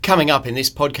Coming up in this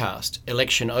podcast,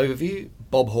 election overview,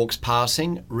 Bob Hawke's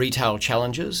passing, retail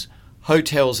challenges,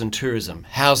 hotels and tourism,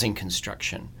 housing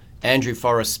construction, Andrew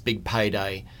Forrest's big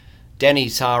payday, Danny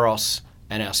Psaros,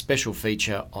 and our special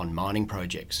feature on mining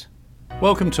projects.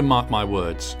 Welcome to Mark My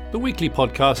Words, the weekly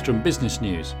podcast from Business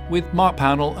News, with Mark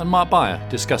Pownall and Mark Beyer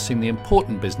discussing the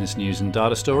important business news and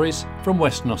data stories from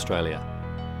Western Australia.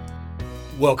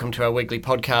 Welcome to our weekly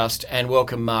podcast and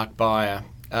welcome Mark Beyer.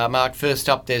 Mark, first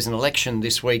up, there's an election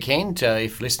this weekend,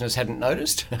 if listeners hadn't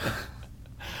noticed.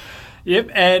 Yep,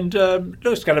 and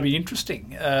it's going to be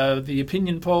interesting. The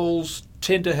opinion polls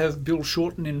tend to have Bill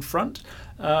Shorten in front,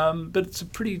 but it's a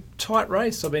pretty tight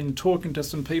race. I've been talking to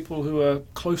some people who are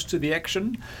close to the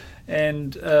action,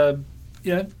 and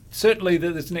certainly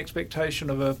there's an expectation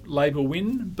of a Labor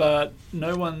win, but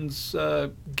no one's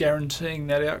guaranteeing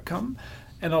that outcome.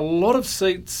 And a lot of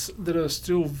seats that are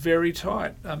still very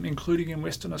tight, including in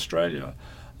Western Australia.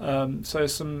 So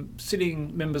some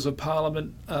sitting members of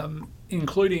Parliament,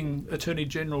 including Attorney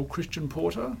General Christian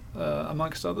Porter,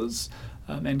 amongst others,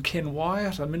 and Ken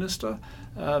Wyatt, a minister.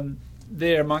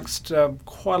 They're amongst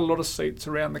quite a lot of seats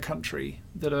around the country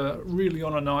that are really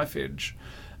on a knife edge.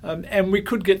 And we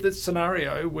could get this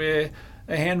scenario where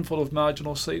a handful of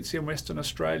marginal seats in Western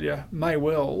Australia may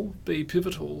well be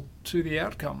pivotal to the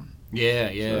outcome. Yeah.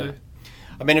 So,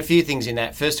 I mean, a few things in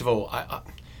that. First of all,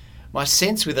 my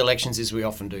sense with elections is we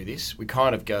often do this. We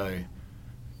kind of go,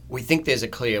 we think there's a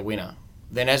clear winner.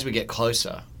 Then as we get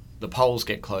closer, the polls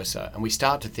get closer, and we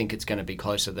start to think it's going to be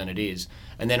closer than it is.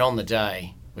 And then on the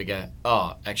day, we go,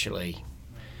 oh, actually,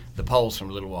 the polls from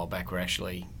a little while back were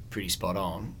actually pretty spot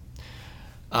on.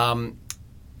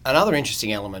 Another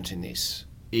interesting element in this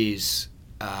is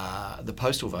the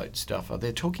postal vote stuff.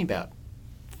 They're talking about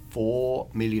 4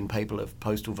 million people have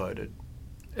postal voted.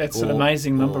 That's an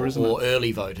amazing number, isn't it? Or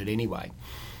early voted anyway.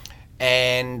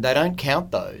 And they don't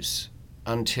count those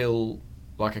until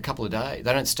like a couple of days.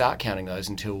 They don't start counting those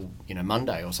until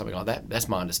Monday or something like that. That's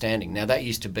my understanding. Now, that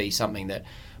used to be something that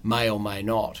may or may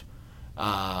not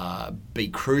be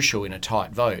crucial in a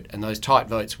tight vote, and those tight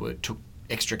votes took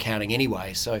extra counting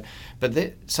anyway. So, but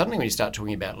suddenly when you start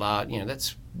talking about large,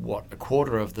 that's what, a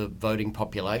quarter of the voting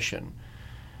population.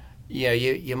 Yeah,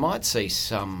 you might see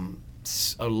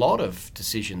a lot of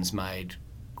decisions made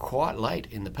quite late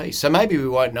in the piece. So maybe we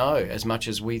won't know as much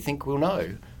as we think we'll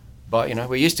know. But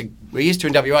we're used to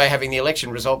in WA having the election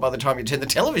result by the time you turn the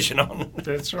television on.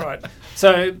 That's right.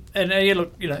 So, and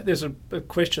look, there's a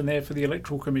question there for the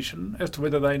Electoral Commission as to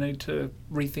whether they need to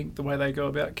rethink the way they go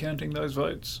about counting those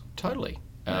votes. Totally,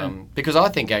 because I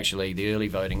think actually the early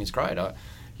voting is great.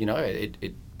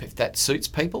 If that suits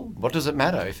people, what does it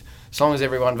matter? As long as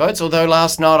everyone votes. Although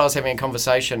last night I was having a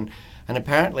conversation, and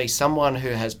apparently someone who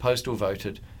has postal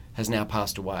voted has now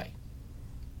passed away.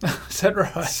 Is that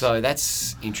right? So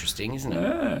that's interesting, isn't it?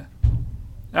 Yeah.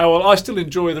 Oh, well, I still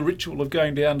enjoy the ritual of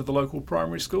going down to the local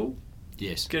primary school.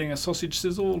 Yes. Getting a sausage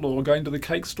sizzle, or going to the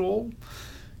cake stall,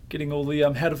 getting all the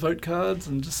how to vote cards,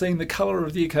 and just seeing the colour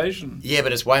of the occasion. Yeah,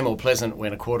 but it's way more pleasant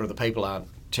when a quarter of the people aren't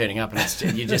turning up,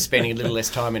 and you're just spending a little less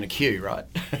time in a queue, right?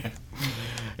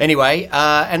 Anyway,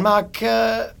 and Mark,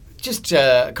 just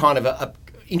kind of a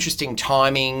interesting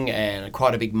timing and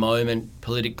quite a big moment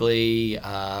politically.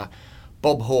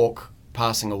 Bob Hawke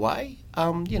passing away.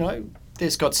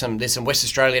 There's some West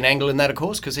Australian angle in that, of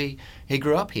course, because he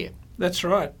grew up here. That's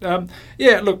right.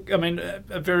 Look, I mean,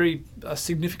 a very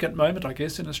significant moment, I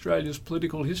guess, in Australia's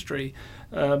political history.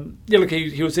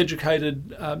 He was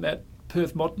educated at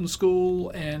Perth Modern School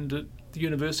and at the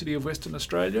University of Western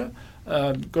Australia.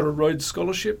 Got a Rhodes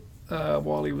Scholarship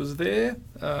while he was there,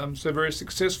 so very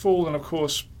successful, and of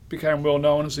course became well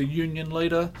known as a union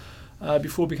leader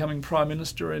before becoming Prime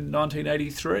Minister in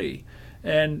 1983.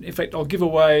 And in fact, I'll give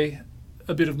away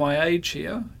a bit of my age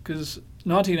here, because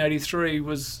 1983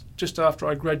 was just after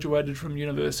I graduated from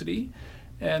university,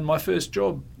 and my first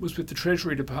job was with the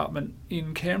Treasury Department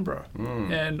in Canberra.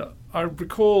 And I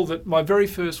recall that my very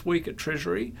first week at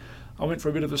Treasury, I went for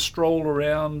a bit of a stroll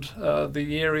around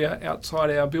the area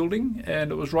outside our building,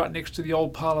 and it was right next to the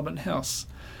old Parliament House.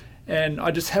 And I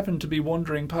just happened to be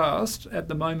wandering past at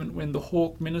the moment when the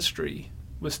Hawke Ministry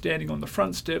was standing on the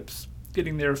front steps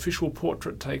getting their official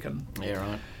portrait taken. Yeah,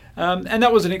 right. And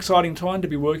that was an exciting time to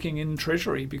be working in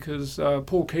Treasury, because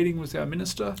Paul Keating was our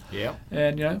minister. Yeah.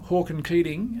 And, Hawke and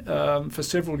Keating for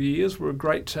several years were a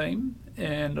great team,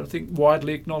 and I think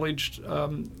widely acknowledged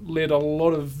led a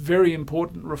lot of very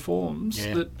important reforms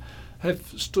that have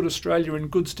stood Australia in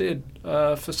good stead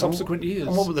for subsequent years.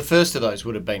 And what were the first of those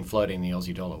would have been floating the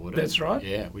Aussie dollar, would it? That's right.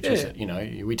 Yeah, which is,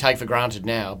 we take for granted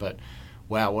now, but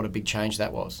Wow, what a big change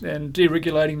that was. And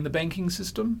deregulating the banking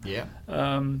system. Yeah.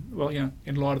 Well,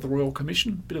 in light of the Royal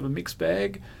Commission, bit of a mixed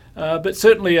bag. But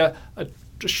certainly a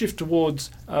shift towards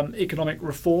economic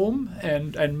reform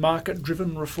and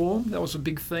market-driven reform. That was a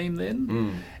big theme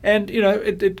then. And,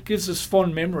 it gives us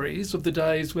fond memories of the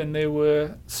days when there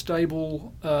were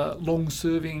stable,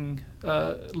 long-serving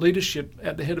leadership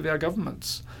at the head of our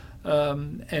governments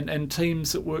and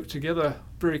teams that work together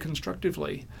very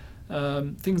constructively.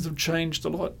 Things have changed a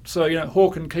lot. So,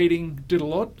 Hawke and Keating did a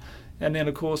lot. And then,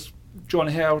 of course, John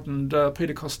Howard and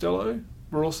Peter Costello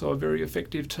were also a very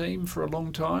effective team for a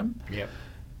long time. Yep.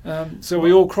 So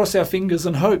we all cross our fingers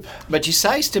and hope. But you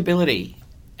say stability,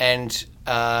 and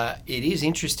it is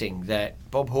interesting that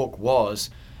Bob Hawke was,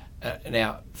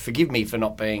 now forgive me for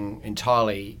not being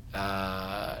entirely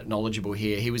knowledgeable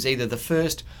here, he was either the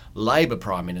first Labor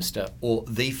Prime Minister or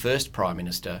the first Prime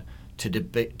Minister to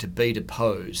be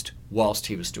deposed whilst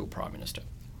he was still Prime Minister.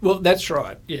 Well, that's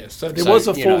right, yes. So there was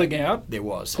a falling out. There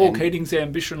was. Paul Keating's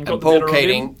ambition got and the better Paul of him.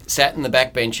 Keating sat in the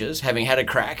backbenches, having had a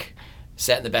crack,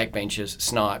 sat in the backbenches,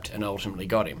 sniped, and ultimately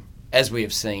got him, as we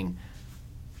have seen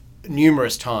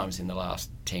numerous times in the last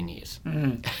 10 years.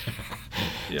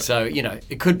 Yep. So,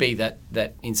 it could be that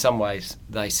in some ways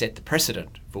they set the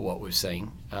precedent for what we've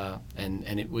seen,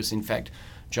 and it was, in fact,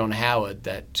 John Howard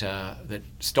that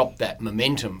stopped that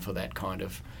momentum for that kind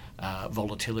of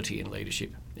volatility in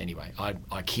leadership. Anyway,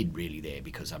 I kid really there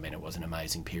because, it was an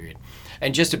amazing period.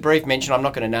 And just a brief mention, I'm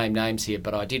not going to name names here,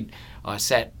 but I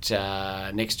sat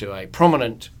next to a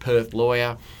prominent Perth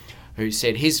lawyer who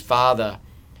said his father,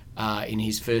 in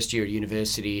his first year at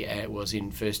university, was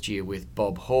in first year with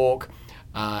Bob Hawke,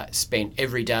 spent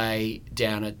every day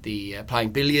down at the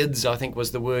playing billiards, I think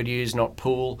was the word used, not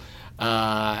pool,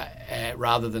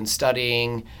 rather than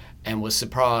studying, and was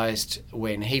surprised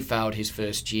when he failed his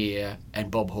first year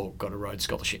and Bob Hawke got a Rhodes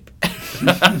Scholarship,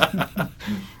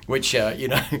 which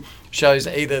shows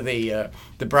either the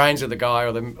brains of the guy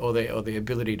or the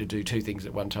ability to do two things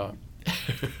at one time.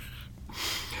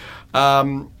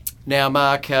 Now,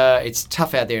 Mark, it's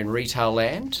tough out there in retail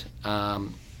land.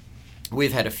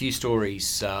 We've had a few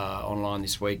stories online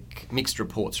this week, mixed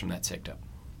reports from that sector.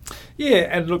 Yeah,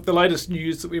 and look, the latest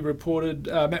news that we reported,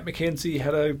 Matt McKenzie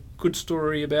had a good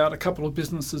story about a couple of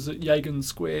businesses at Yagan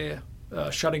Square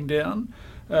shutting down.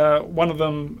 One of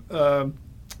them,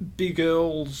 Big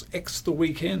Earl's X The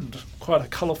Weekend, quite a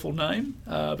colourful name,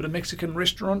 but a Mexican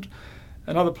restaurant.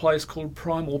 Another place called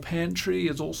Primal Pantry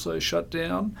is also shut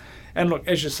down. And look,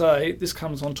 as you say, this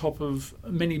comes on top of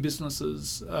many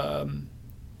businesses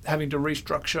having to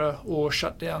restructure or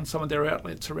shut down some of their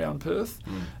outlets around Perth.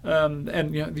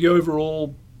 And the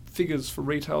overall figures for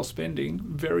retail spending,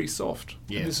 very soft.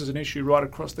 Yeah. And this is an issue right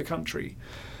across the country.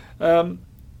 And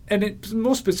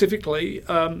more specifically,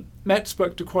 Matt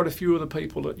spoke to quite a few of the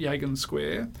people at Yagan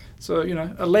Square. So,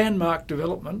 a landmark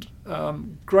development,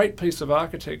 great piece of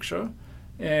architecture,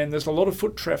 and there's a lot of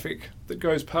foot traffic that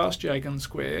goes past Yagan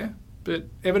Square. But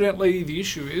evidently the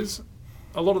issue is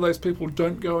a lot of those people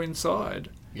don't go inside.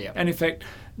 Yeah. And in fact,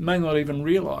 may not even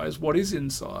realise what is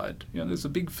inside. There's a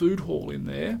big food hall in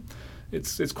there.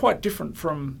 It's quite different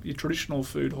from your traditional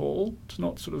food hall. It's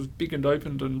not sort of big and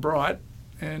opened and bright.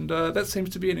 And that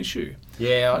seems to be an issue.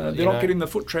 Yeah, they're not getting the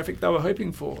foot traffic they were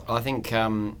hoping for. I think,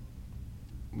 I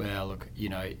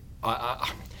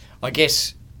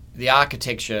guess the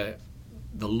architecture,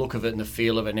 the look of it and the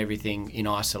feel of it and everything in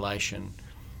isolation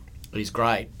is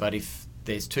great. But if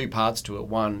there's two parts to it,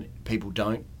 one, people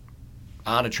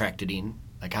aren't attracted in,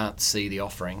 they can't see the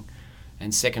offering.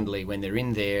 And secondly, when they're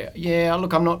in there,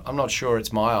 I'm not sure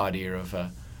it's my idea of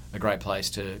a great place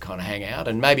to kind of hang out,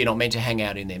 and maybe you're not meant to hang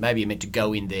out in there. Maybe you're meant to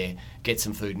go in there, get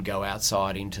some food, and go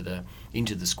outside into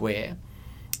the square.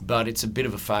 But it's a bit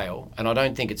of a fail, and I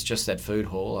don't think it's just that food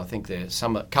hall. I think a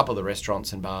couple of the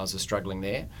restaurants and bars are struggling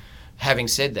there. Having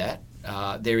said that,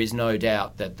 there is no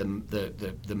doubt that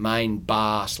the main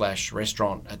bar /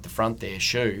 restaurant at the front there,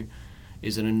 Shoe,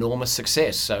 is an enormous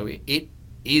success. So it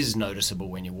is noticeable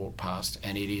when you walk past,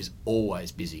 and it is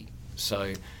always busy.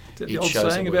 So. The old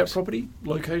saying about property,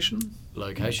 location.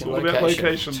 Location. It's all about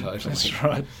location. Totally. That's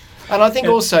right. And I think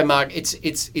also, Mark,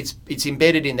 it's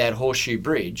embedded in that horseshoe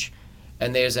bridge,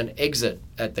 and there's an exit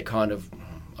at the kind of,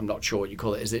 I'm not sure what you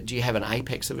call it. Do you have an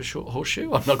apex of a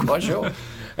horseshoe? I'm not quite sure.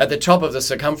 At the top of the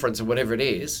circumference or whatever it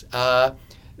is, that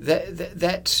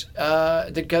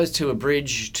goes to a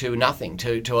bridge to nothing,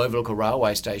 to overlook a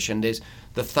railway station.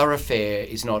 The thoroughfare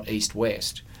is not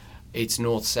east-west, it's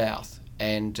north-south.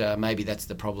 And maybe that's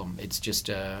the problem. It's just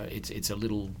it's a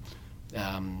little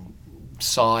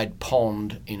side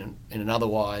pond in an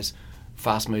otherwise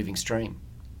fast-moving stream.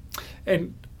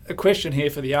 And a question here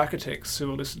for the architects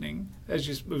who are listening.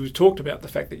 We've talked about the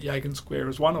fact that Yagan Square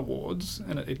has won awards,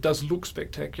 and it does look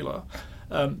spectacular,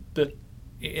 but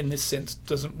in this sense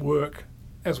doesn't work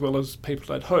as well as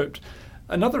people had hoped.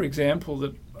 Another example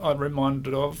that I'm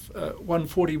reminded of,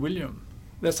 140 William.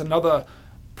 That's another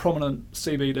prominent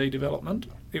CBD development.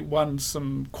 It won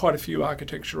quite a few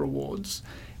architecture awards,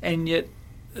 and yet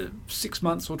 6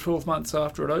 months or 12 months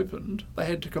after it opened, they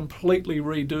had to completely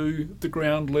redo the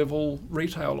ground level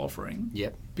retail offering.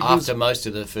 Yep. After most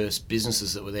of the first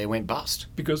businesses that were there went bust.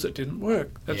 Because it didn't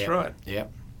work. That's right. Yeah.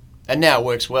 And now it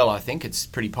works well, I think. It's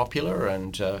pretty popular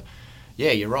and,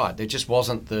 you're right. There just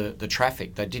wasn't the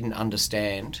traffic. They didn't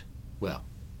understand,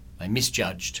 they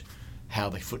misjudged how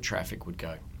the foot traffic would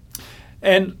go.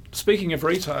 And speaking of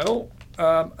retail,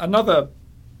 another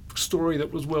story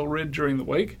that was well read during the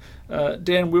week,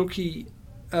 Dan Wilkie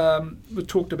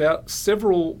talked about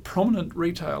several prominent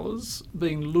retailers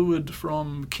being lured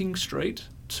from King Street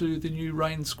to the new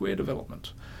Rain Square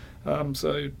development.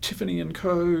 So Tiffany &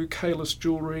 Co, Kalis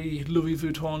Jewellery, Louis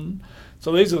Vuitton.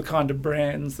 So these are the kind of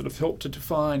brands that have helped to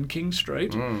define King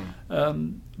Street.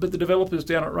 But the developers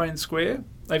down at Rain Square,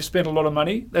 they've spent a lot of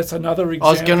money. That's another example.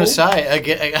 I was going to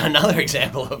say, another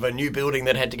example of a new building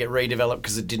that had to get redeveloped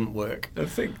because it didn't work. I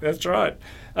think that's right.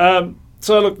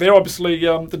 So look, they're obviously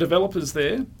the developers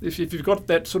there. If you've got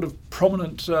that sort of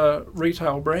prominent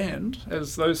retail brand,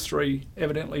 as those three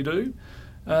evidently do,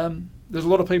 there's a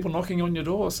lot of people knocking on your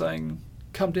door saying,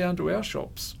 come down to our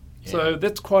shops. Yeah. So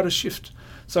that's quite a shift.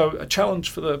 So a challenge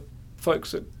for the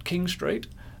folks at King Street,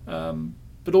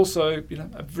 but also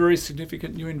a very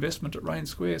significant new investment at Rain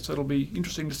Square. So it'll be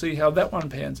interesting to see how that one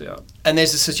pans out. And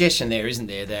there's a suggestion there, isn't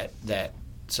there, that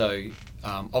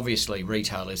obviously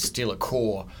retail is still a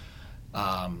core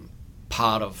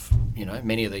part of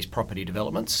many of these property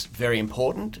developments. Very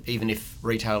important, even if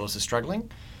retailers are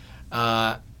struggling.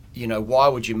 Why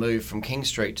would you move from King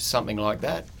Street to something like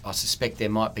that? I suspect there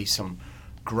might be some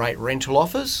great rental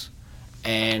offers,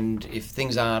 and if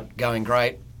things aren't going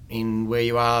great in where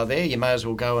you are there, you may as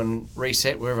well go and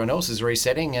reset where everyone else is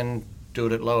resetting and do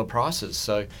it at lower prices.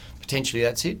 So potentially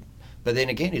that's it. But then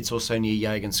again, it's also near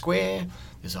Yagan Square.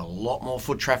 There's a lot more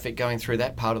foot traffic going through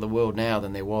that part of the world now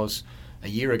than there was a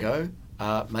year ago.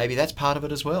 Maybe that's part of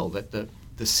it as well, that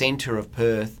the centre of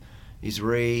Perth is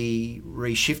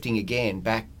reshifting again,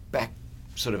 back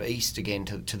sort of east again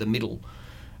to the middle,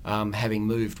 having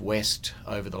moved west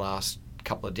over the last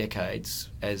couple of decades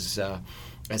as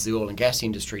the oil and gas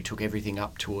industry took everything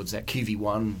up towards that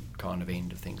QV1 kind of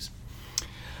end of things.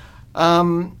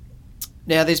 Now,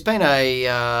 there's been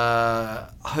a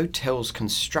hotels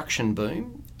construction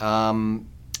boom.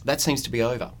 That seems to be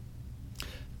over.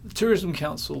 The Tourism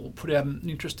Council put out an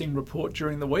interesting report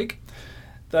during the week.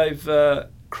 They've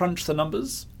crunched the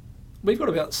numbers. We've got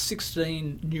about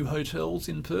 16 new hotels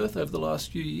in Perth over the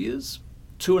last few years,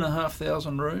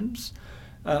 2,500 rooms.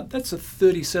 That's a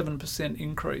 37%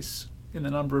 increase in the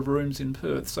number of rooms in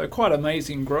Perth. So quite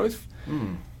amazing growth.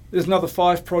 There's another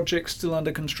 5 projects still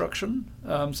under construction,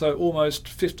 so almost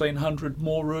 1,500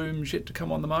 more rooms yet to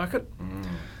come on the market.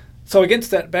 So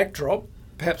against that backdrop,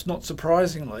 perhaps not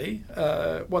surprisingly,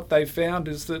 what they've found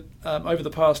is that over the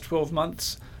past 12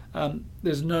 months,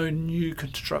 there's no new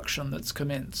construction that's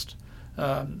commenced.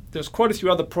 There's quite a few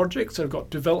other projects that have got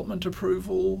development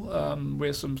approval,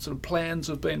 where some sort of plans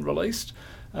have been released,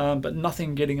 but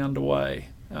nothing getting underway.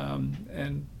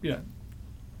 And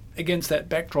against that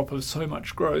backdrop of so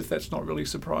much growth, that's not really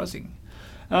surprising.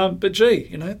 But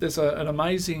there's an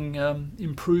amazing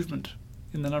improvement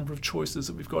in the number of choices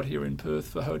that we've got here in Perth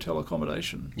for hotel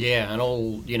accommodation. Yeah, and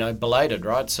all, belated,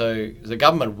 right? So the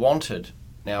government wanted,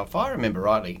 now if I remember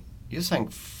rightly, you're saying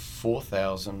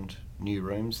 4,000 new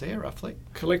rooms there, roughly?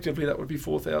 Collectively, that would be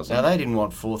 4,000. Now, they didn't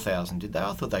want 4,000, did they?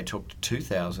 I thought they took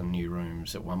 2,000 new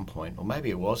rooms at one point, or maybe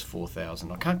it was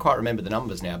 4,000. I can't quite remember the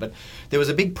numbers now, but there was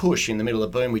a big push in the middle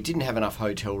of the boom. We didn't have enough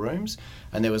hotel rooms,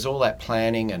 and there was all that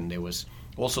planning, and there was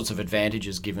all sorts of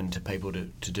advantages given to people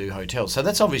to do hotels. So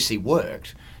that's obviously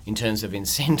worked in terms of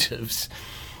incentives.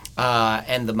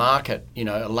 And the market,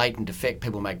 a latent effect,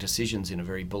 people make decisions in a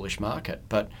very bullish market.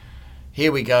 But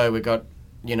here we go, we've got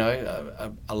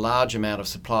a large amount of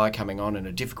supply coming on in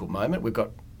a difficult moment. We've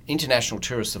got international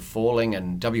tourists are falling,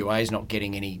 and WA is not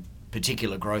getting any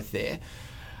particular growth there.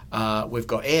 We've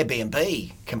got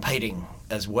Airbnb competing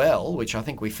as well, which I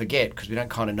think we forget because we don't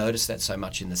kind of notice that so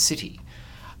much in the city.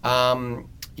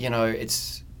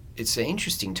 It's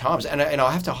interesting times, and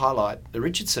I have to highlight the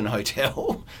Richardson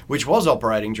Hotel, which was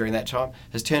operating during that time,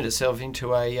 has turned itself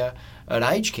into an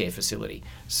aged care facility.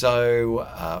 So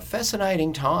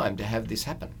fascinating time to have this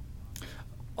happen.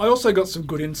 I also got some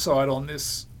good insight on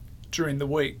this during the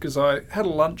week because I had a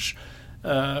lunch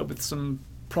with some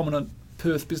prominent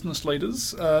Perth business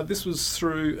leaders. This was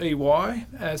through EY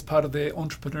as part of their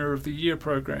Entrepreneur of the Year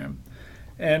program.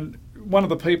 And one of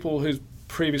the people who's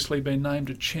previously been named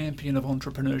a champion of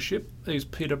entrepreneurship is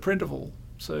Peter Prentival,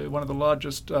 so one of the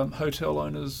largest hotel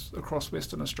owners across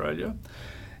Western Australia.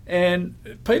 And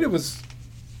Peter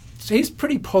he's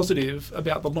pretty positive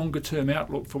about the longer term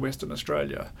outlook for Western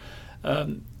Australia.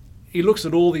 He looks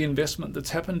at all the investment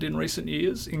that's happened in recent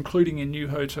years, including in new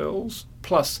hotels,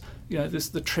 plus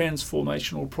the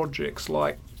transformational projects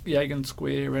like Yagan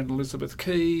Square and Elizabeth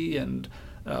Quay and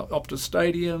Optus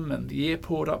Stadium and the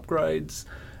airport upgrades.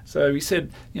 So he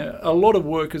said, a lot of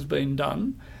work has been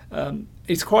done.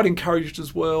 He's quite encouraged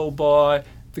as well by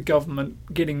the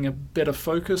government getting a better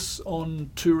focus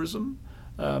on tourism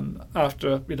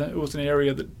after it was an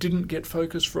area that didn't get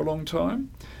focused for a long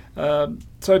time.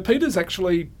 So Peter's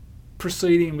actually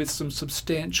proceeding with some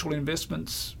substantial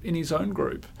investments in his own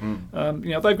group.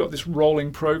 They've got this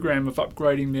rolling program of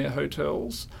upgrading their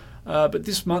hotels, but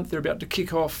this month they're about to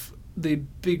kick off the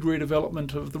big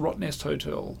redevelopment of the Rottnest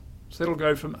Hotel. So that'll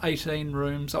go from 18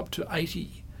 rooms up to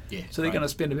 80. Yeah, so they're going to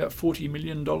spend about $40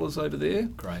 million over there.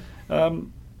 Great.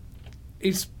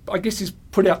 He's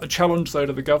put out the challenge though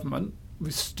to the government.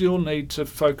 We still need to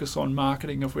focus on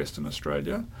marketing of Western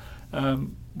Australia.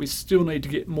 We still need to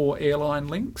get more airline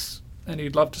links, and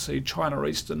he'd love to see China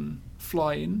Eastern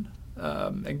fly in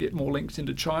and get more links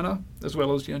into China, as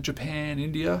well as Japan,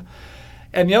 India.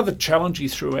 And the other challenge he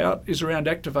threw out is around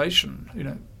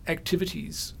activation,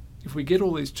 activities. If we get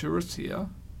all these tourists here,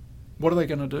 what are they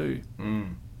going to do?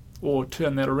 Or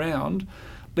turn that around,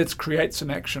 let's create some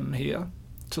action here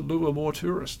to lure more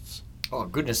tourists. Oh,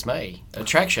 goodness me.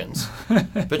 Attractions.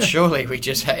 But surely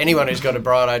anyone who's got a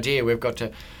bright idea, we've got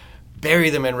to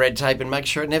bury them in red tape and make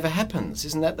sure it never happens.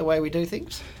 Isn't that the way we do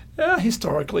things?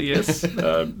 Historically, yes.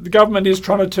 The government is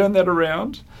trying to turn that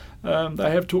around.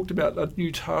 They have talked about a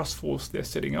new task force they're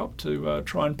setting up to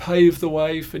try and pave the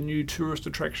way for new tourist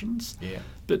attractions. Yeah.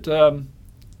 But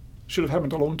should have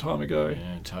happened a long time ago.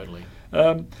 Yeah, totally.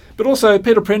 But also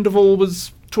Peter Prentival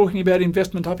was talking about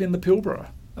investment up in the Pilbara.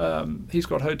 He's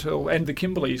got hotel, and the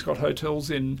Kimberley, he's got hotels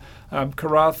in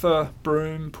Karratha,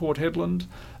 Broome, Port Hedland.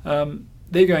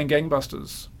 They're going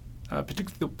gangbusters,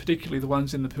 particularly the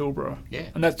ones in the Pilbara. Yeah.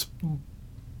 And that's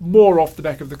more off the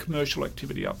back of the commercial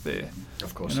activity up there.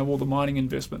 Of course. All the mining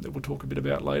investment that we'll talk a bit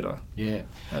about later. Yeah.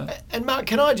 And Mark,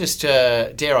 can I just,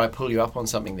 dare I pull you up on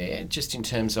something there, just in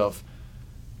terms of,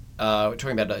 we're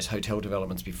talking about those hotel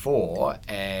developments before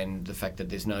and the fact that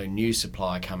there's no new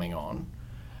supply coming on,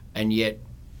 and yet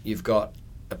you've got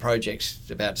a project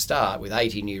about to start with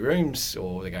 80 new rooms,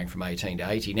 or they're going from 18 to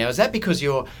 80. Now, is that because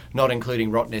you're not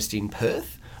including Rottnest in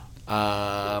Perth?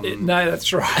 No,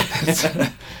 that's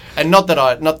right. And not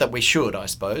that we should, I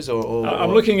suppose.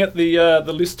 I'm looking at the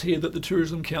list here that the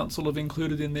Tourism Council have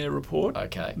included in their report.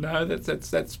 Okay. No,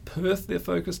 that's Perth they're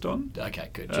focused on. Okay,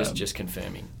 good. Just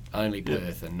confirming. Only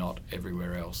Perth and not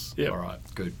everywhere else. Yep. All right.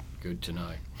 Good to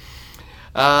know.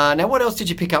 Now, what else did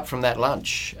you pick up from that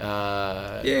lunch?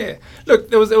 Look,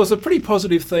 there was a pretty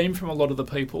positive theme from a lot of the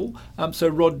people. So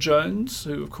Rod Jones,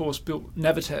 who of course built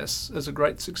Navitas as a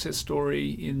great success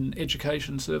story in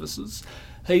education services,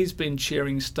 he's been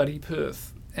chairing Study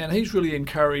Perth, and he's really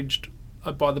encouraged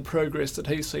by the progress that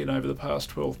he's seen over the past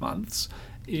 12 months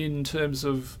in terms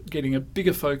of getting a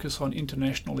bigger focus on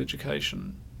international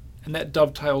education. And that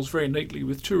dovetails very neatly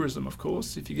with tourism, of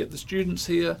course. If you get the students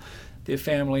here, their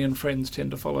family and friends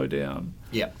tend to follow down.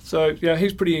 Yeah. So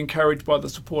he's pretty encouraged by the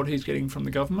support he's getting from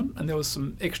the government, and there was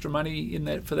some extra money in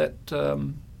that for that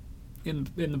in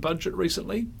the budget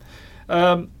recently.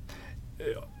 On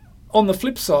the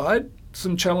flip side,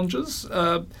 some challenges.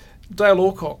 Dale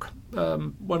Orcock,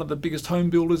 one of the biggest home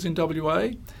builders in WA,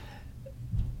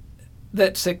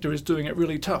 that sector is doing it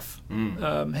really tough.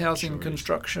 Housing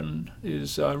construction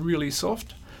is really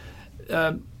soft.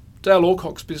 Dale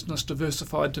Orcock's business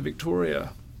diversified to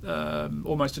Victoria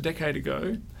almost a decade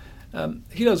ago.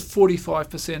 He does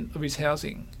 45% of his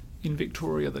housing in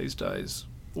Victoria these days,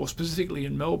 or specifically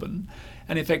in Melbourne.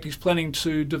 And in fact, he's planning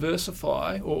to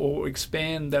diversify or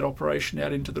expand that operation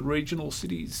out into the regional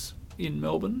cities in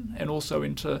Melbourne and also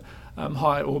into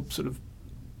high or sort of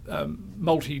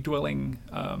multi-dwelling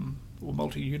or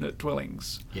multi-unit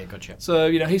dwellings. Yeah, gotcha.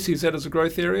 So, he sees that as a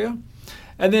growth area.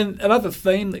 And then another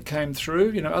theme that came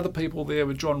through, other people there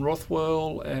were John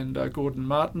Rothwell and Gordon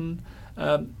Martin.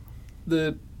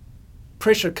 The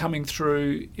pressure coming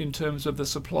through in terms of the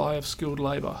supply of skilled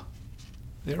labour.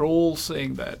 They're all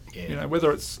seeing that,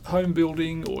 whether it's home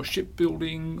building or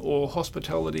shipbuilding or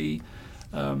hospitality,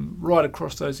 right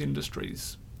across those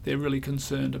industries. they're really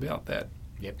concerned about that.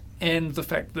 Yep. And the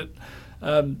fact that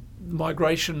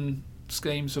migration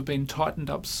schemes have been tightened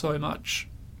up so much,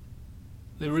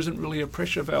 there isn't really a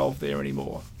pressure valve there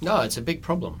anymore. No, it's a big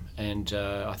problem, and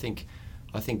I think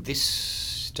this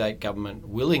state government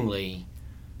willingly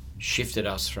shifted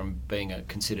us from being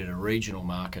considered a regional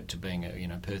market to being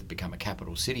Perth become a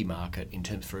capital city market in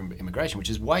terms for immigration, which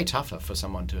is way tougher for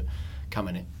someone to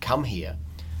come here.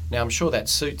 Now, I'm sure that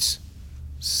suits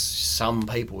some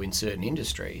people in certain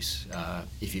industries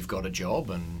if you've got a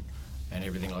job and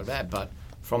everything like that, but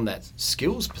from that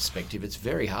skills perspective, it's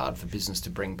very hard for business to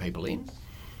bring people in.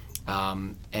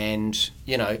 And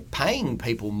paying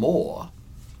people more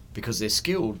because they're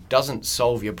skilled doesn't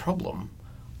solve your problem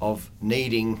of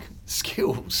needing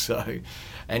skills. So,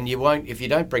 and if you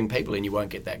don't bring people in, you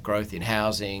won't get that growth in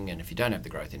housing, and if you don't have the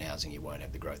growth in housing, you won't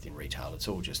have the growth in retail. It's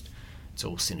all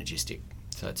synergistic.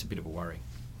 So it's a bit of a worry.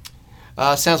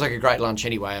 Sounds like a great lunch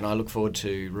anyway, and I look forward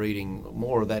to reading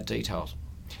more of that details.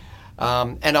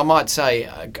 And I might say,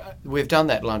 we've done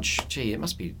that lunch, it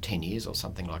must be 10 years or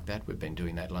something like that. We've been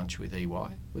doing that lunch with EY.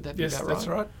 Would that be about right? Yes, that's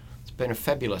right. It's been a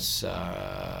fabulous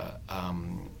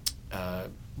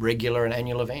regular and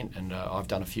annual event, and I've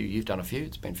done a few, you've done a few.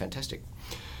 It's been fantastic.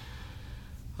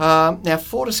 Now,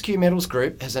 Fortescue Metals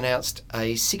Group has announced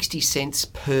a 60 cents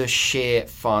per share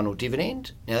final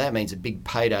dividend. Now, that means a big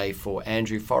payday for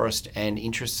Andrew Forrest and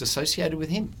interests associated with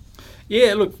him.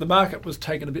 Yeah, look, the market was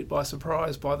taken a bit by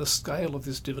surprise by the scale of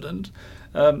this dividend.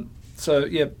 A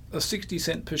 60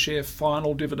 cent per share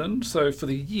final dividend. So for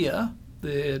the year,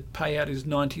 the payout is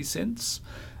 90 cents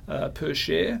per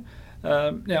share.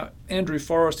 Now, Andrew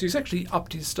Forrest, he's actually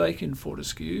upped his stake in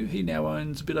Fortescue. He now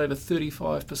owns a bit over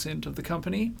 35% of the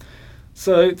company.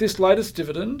 So this latest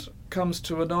dividend comes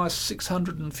to a nice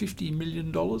 $650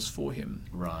 million for him.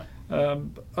 Right.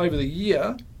 Over the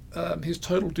year, his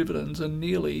total dividends are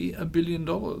nearly $1 billion.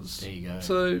 There you go.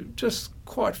 So just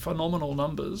quite phenomenal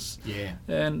numbers. Yeah.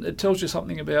 And it tells you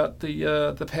something about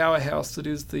the powerhouse that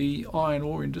is the iron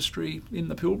ore industry in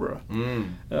the Pilbara.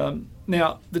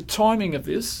 Now, the timing of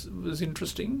this was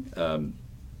interesting.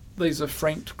 These are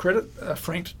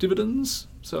franked dividends.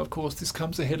 So, of course, this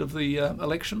comes ahead of the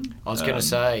election. I was going to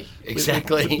say,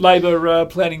 exactly. With Labor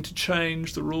planning to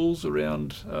change the rules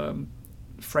around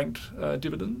franked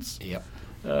dividends. Yep.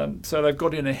 So they've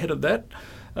got in ahead of that.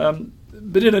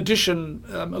 But in addition,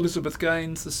 Elizabeth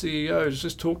Gaines, the CEO, has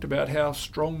just talked about how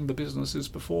strong the business is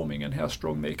performing and how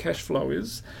strong their cash flow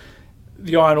is.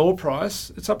 The iron ore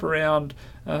price, it's up around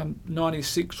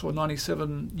 96 or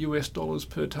 97 US dollars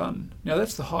per tonne. Now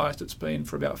that's the highest it's been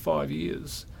for about 5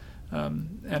 years,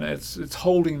 and it's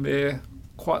holding there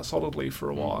quite solidly for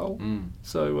a while.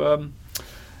 So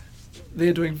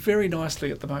they're doing very nicely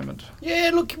at the moment.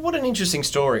 Yeah, look, what an interesting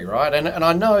story, right? And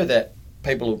I know that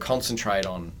people will concentrate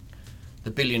on the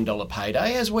 $1 billion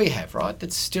payday, as we have, right?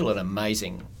 That's still an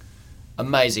amazing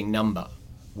number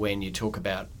when you talk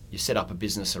about you set up a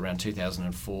business around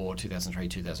 2004, 2003,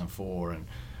 2004,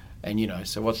 and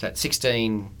so what's that?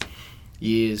 15,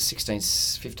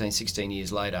 16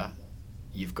 years later,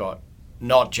 you've got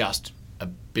not just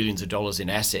billions of dollars in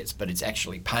assets, but it's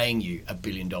actually paying you $1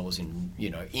 billion in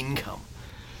income.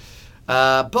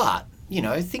 But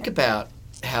think about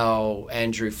how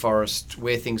Andrew Forrest,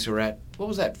 where things were at. What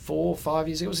was that? 4 or 5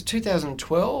 years ago? Was it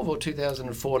 2012 or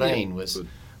 2014? Yeah, was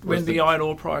when the iron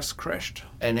ore price crashed.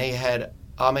 And he had.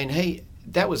 He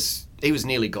was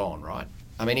nearly gone, right?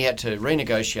 He had to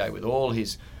renegotiate with all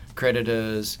his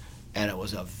creditors, and it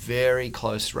was a very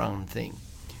close run thing.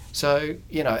 So,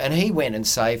 and he went and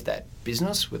saved that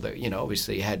business with,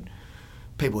 obviously he had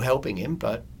people helping him,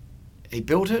 but he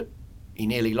built it, he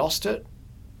nearly lost it.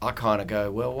 I kind of go,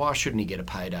 well, why shouldn't he get a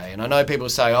payday? And I know people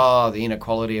say, the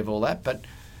inequality of all that, but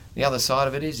the other side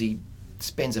of it is he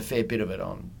spends a fair bit of it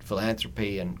on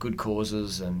philanthropy and good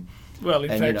causes and... Well,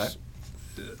 in fact,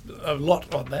 a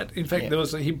lot on that. In fact, there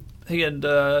was he and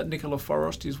Nicola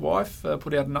Forrest, his wife,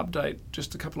 put out an update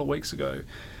just a couple of weeks ago.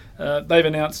 They've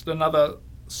announced another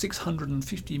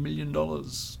 $650 million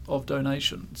of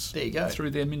donations. There you go.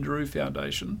 Through their Minderoo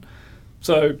Foundation.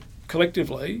 So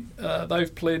collectively,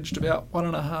 they've pledged about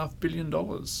 $1.5 billion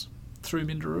through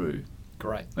Minderoo.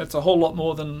 Great. That's a whole lot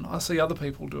more than I see other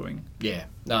people doing. Yeah.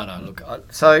 No. Look.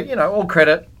 All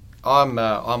credit. I'm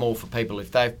all for people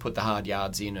if they've put the hard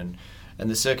yards in and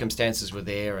the circumstances were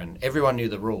there and everyone knew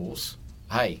the rules.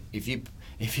 Hey, if you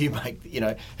make,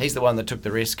 he's the one that took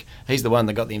the risk. He's the one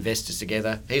that got the investors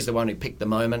together. He's the one who picked the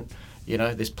moment.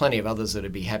 There's plenty of others that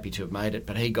would be happy to have made it,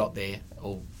 but he got there.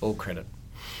 All credit.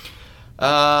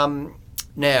 Now,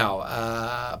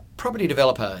 property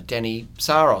developer Danny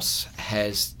Psaros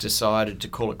has decided to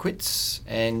call it quits,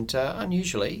 and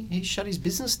unusually, he's shut his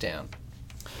business down.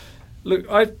 Look,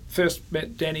 I first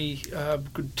met Danny a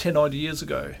good 10 odd years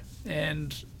ago,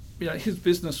 and his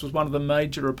business was one of the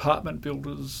major apartment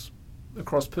builders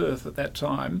across Perth at that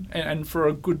time, and for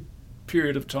a good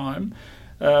period of time.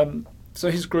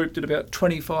 So his group did about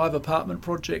 25 apartment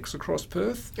projects across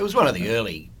Perth. It was one of the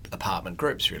early apartment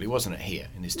groups, really, wasn't it, here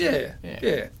in this town?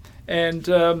 Yeah. And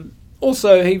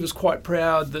also he was quite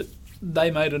proud that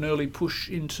they made an early push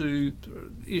into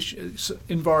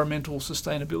environmental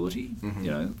sustainability,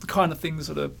 the kind of things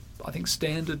that are, I think,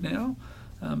 standard now.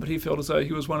 But he felt as though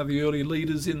he was one of the early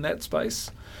leaders in that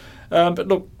space. But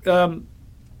look, as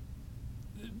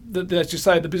you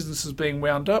say, the business is being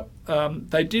wound up.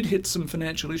 They did hit some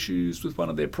financial issues with one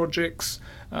of their projects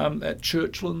at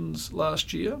Churchlands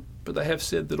last year, but they have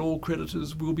said that all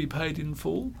creditors will be paid in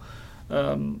full.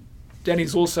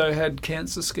 Danny's also had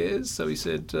cancer scares, so he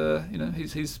said,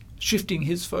 he's shifting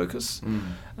his focus.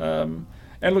 And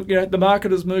look, the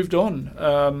market has moved on.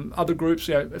 Other groups,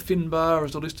 Finbar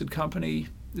is a listed company,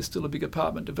 is still a big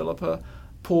apartment developer.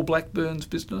 Paul Blackburn's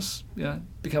business,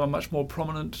 become a much more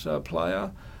prominent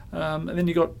player. And then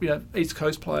you got, East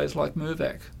Coast players like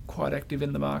Mirvac, quite active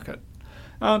in the market.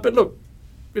 But look,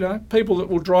 people that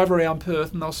will drive around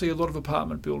Perth and they'll see a lot of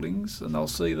apartment buildings and they'll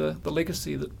see the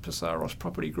legacy that Psaros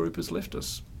Property Group has left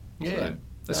us. Yeah.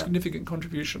 So, a significant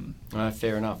contribution.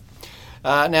 Fair enough.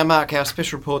 Now, Mark, our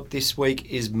special report this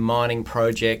week is mining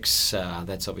projects.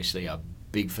 That's obviously a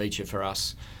big feature for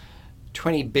us.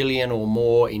 20 billion or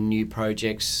more in new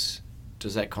projects.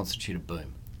 Does that constitute a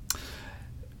boom?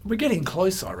 We're getting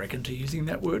close, I reckon, to using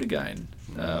that word again.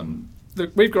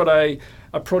 Look, we've got a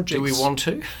project. Do we want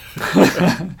to?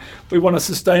 We want a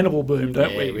sustainable boom,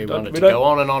 don't we? We want it to go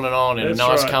on and on and on in a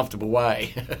nice, comfortable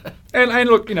way. and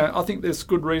look, I think there's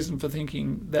good reason for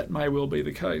thinking that may well be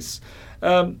the case.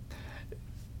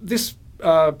 This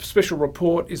special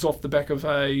report is off the back of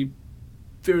a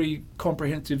very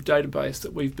comprehensive database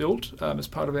that we've built as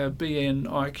part of our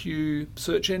BNIQ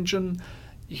search engine.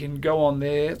 You can go on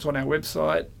there, it's on our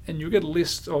website, and you'll get a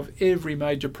list of every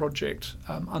major project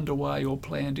underway or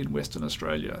planned in Western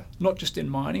Australia, not just in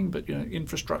mining, but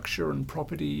infrastructure and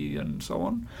property and so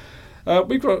on.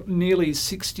 We've got nearly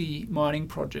 60 mining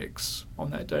projects on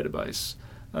that database,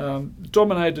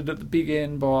 dominated at the big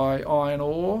end by iron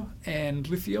ore and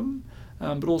lithium,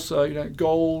 but also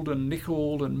gold and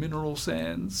nickel and mineral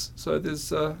sands. So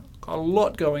there's a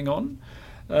lot going on,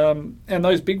 and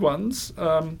those big ones.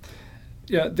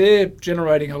 They're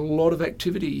generating a lot of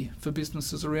activity for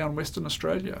businesses around Western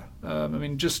Australia.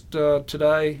 Just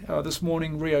today, this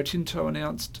morning, Rio Tinto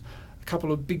announced a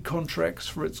couple of big contracts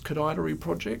for its Kadaideri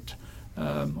project.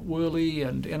 Worley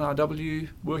and NRW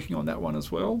working on that one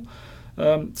as well.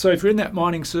 So if you're in that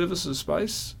mining services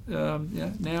space,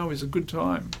 now is a good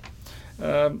time.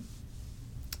 I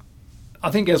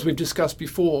think, as we've discussed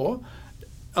before,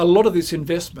 a lot of this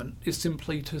investment is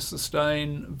simply to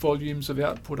sustain volumes of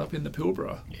output up in the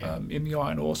Pilbara, in the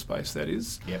iron ore space, that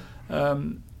is. Yep.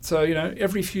 So,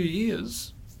 every few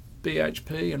years,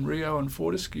 BHP and Rio and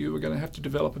Fortescue are going to have to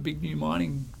develop a big new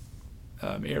mining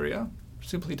area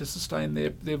simply to sustain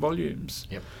their volumes.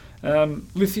 Yep.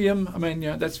 Lithium,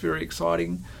 that's very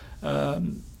exciting.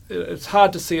 It's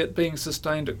hard to see it being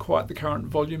sustained at quite the current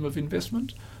volume of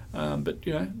investment, but,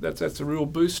 that's a real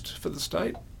boost for the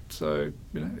state. So,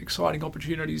 exciting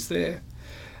opportunities there.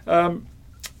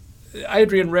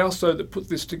 Adrian Rouse, that put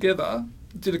this together,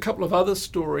 did a couple of other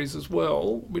stories as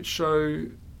well, which show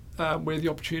where the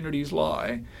opportunities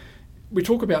lie. We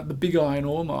talk about the big iron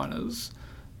ore miners,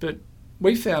 but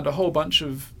we found a whole bunch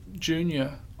of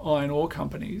junior iron ore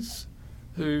companies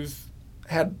who've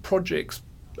had projects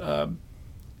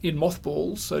in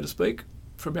mothballs, so to speak,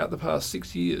 for about the past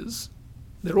 6 years.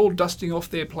 They're all dusting off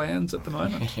their plans at the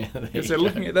moment because they're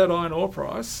looking at that iron ore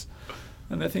price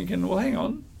and they're thinking, well, hang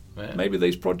on, maybe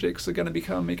these projects are going to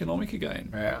become economic again.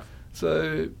 Yeah.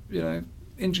 So,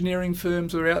 engineering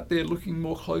firms are out there looking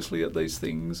more closely at these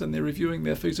things and they're reviewing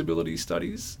their feasibility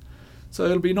studies. So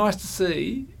it'll be nice to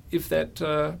see if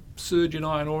that surge in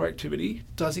iron ore activity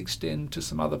does extend to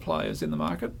some other players in the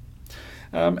market.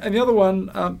 And the other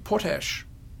one, potash.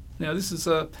 Now, this is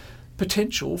a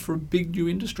potential for a big new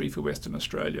industry for Western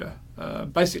Australia.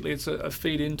 Basically, it's a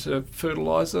feed into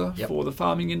fertiliser for the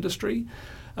farming industry.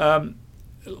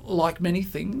 Like many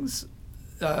things,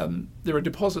 there are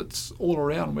deposits all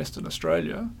around Western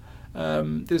Australia.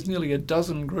 There's nearly a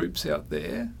dozen groups out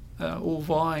there all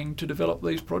vying to develop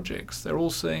these projects. They're all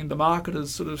seeing the market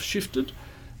has sort of shifted.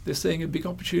 They're seeing a big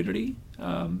opportunity,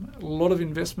 a lot of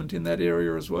investment in that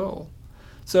area as well.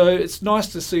 So it's nice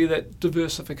to see that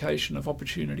diversification of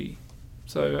opportunity.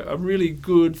 So a really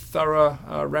good, thorough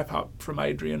wrap-up from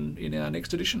Adrian in our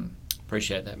next edition.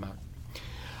 Appreciate that, Mark.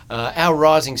 Our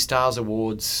Rising Stars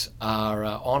Awards are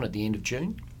on at the end of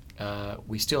June.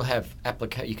 We still have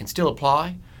you can still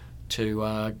apply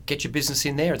to get your business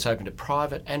in there. It's open to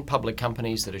private and public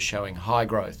companies that are showing high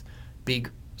growth,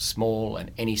 big, small,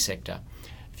 and any sector.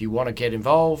 If you want to get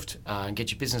involved and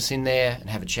get your business in there and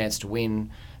have a chance to win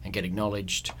and get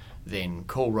acknowledged, then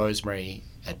call Rosemary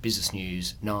at Business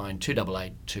News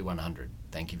 9288 2100.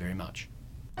 Thank you very much.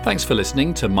 Thanks for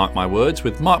listening to Mark My Words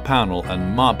with Mark Pownall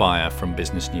and Mark Beyer from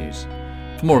Business News.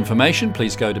 For more information,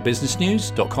 please go to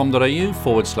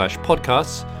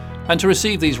businessnews.com.au/podcasts, and to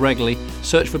receive these regularly,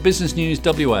 search for Business News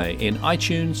WA in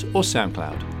iTunes or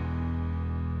SoundCloud.